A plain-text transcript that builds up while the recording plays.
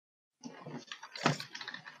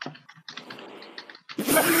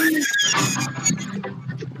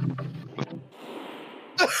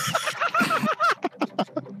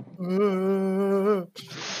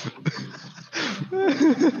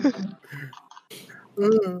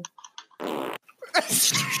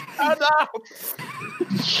Shut up!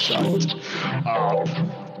 Shut up.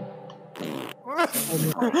 What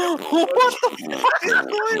the fuck is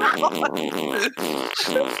going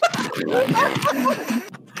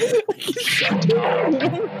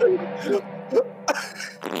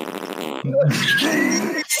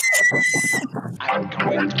I'm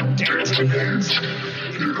going to dance against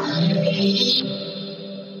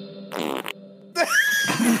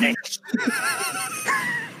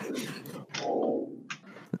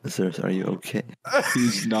Syrsa, are you okay?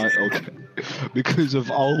 He's not okay. Because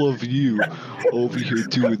of all of you over here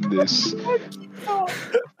doing this. Hold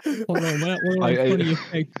on, we're on funny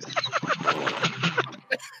effects.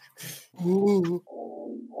 Ooh.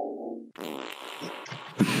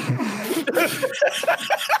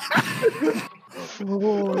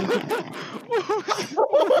 What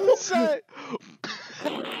was that?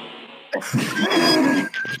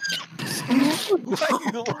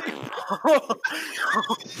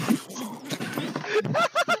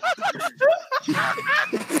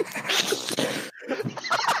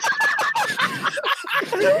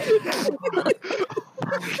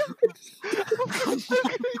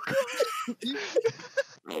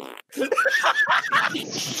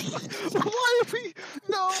 Why are we?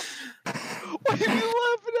 No! Why are we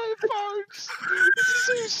laughing at parts? This is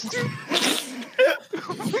so stupid!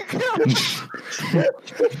 Oh my god!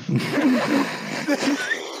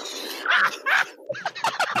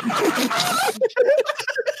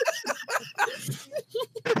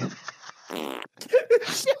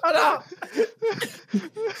 Shut up!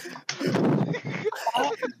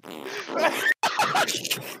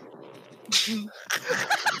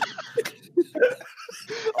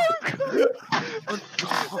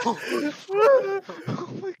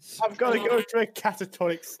 I'm gonna go into a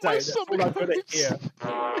catatonic state. That's all I'm gonna hear.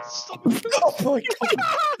 Oh my god!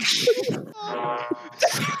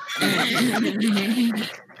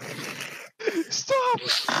 Stop!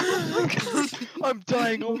 Oh my god! I'm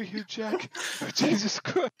dying over here, Jack. Jesus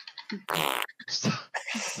Christ! Stop!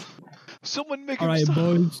 Someone make him Alright, stop!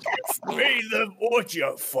 boys. Read the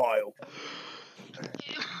audio file.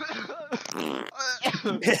 Oh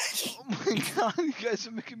my god, you guys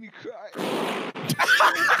are making me cry.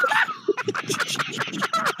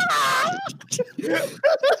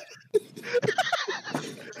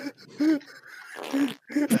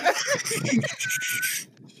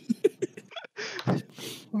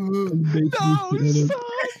 No, stop!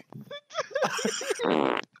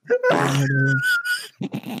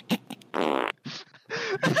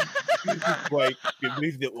 Wait,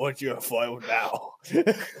 remove the audio file now.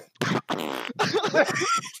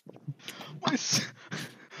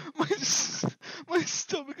 My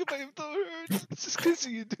stomach and my throat hurts. It's just because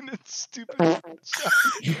you doing that stupid sound.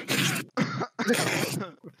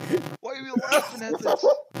 Why are you laughing at this?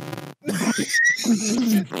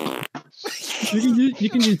 You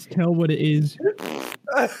can just tell what it is.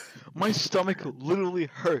 My stomach literally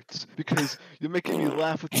hurts because you're making me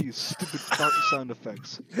laugh with these stupid fart sound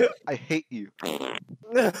effects. I hate you.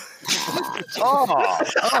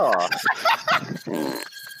 Oh.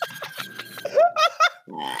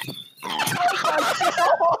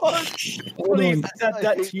 Please add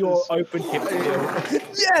that to your open hip deal.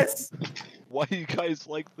 Yes! Why are you guys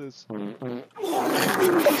like this?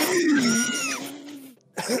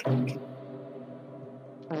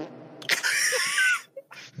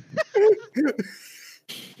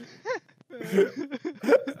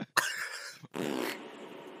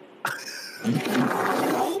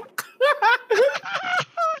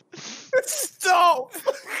 Stop!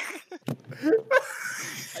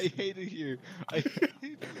 I hate it here. I hate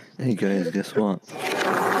it. Hey guys, guess what?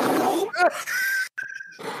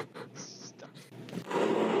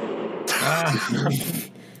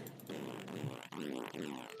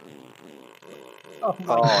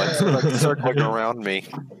 Oh, it's like circling around me.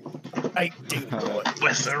 I do not.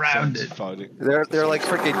 We're surrounded. They're like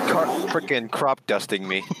freaking crop dusting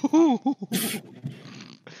me. No.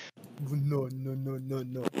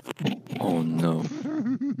 Oh no.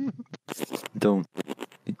 Don't.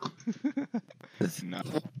 No.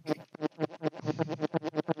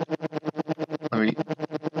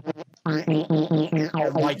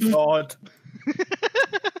 Oh my god.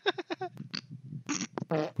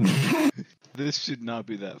 This should not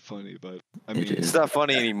be that funny, but I mean, It's not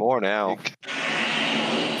funny anymore now.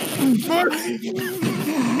 God,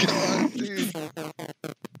 dude.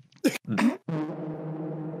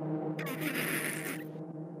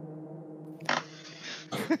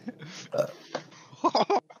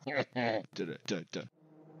 don't.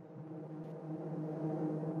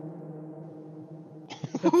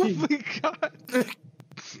 Oh my god!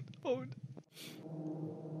 Oh.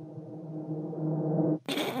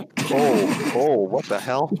 Oh, what the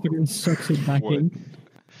hell? Fucking sucks it back in.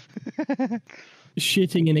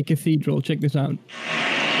 Shitting in a cathedral. Check this out.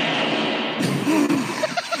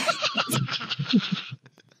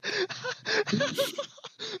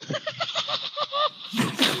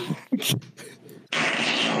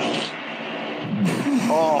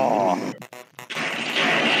 Oh.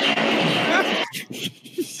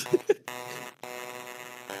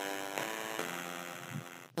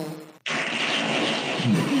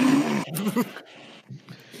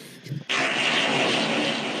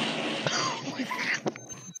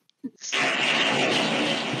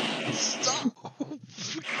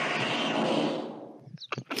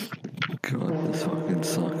 God, this fucking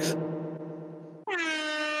sucks.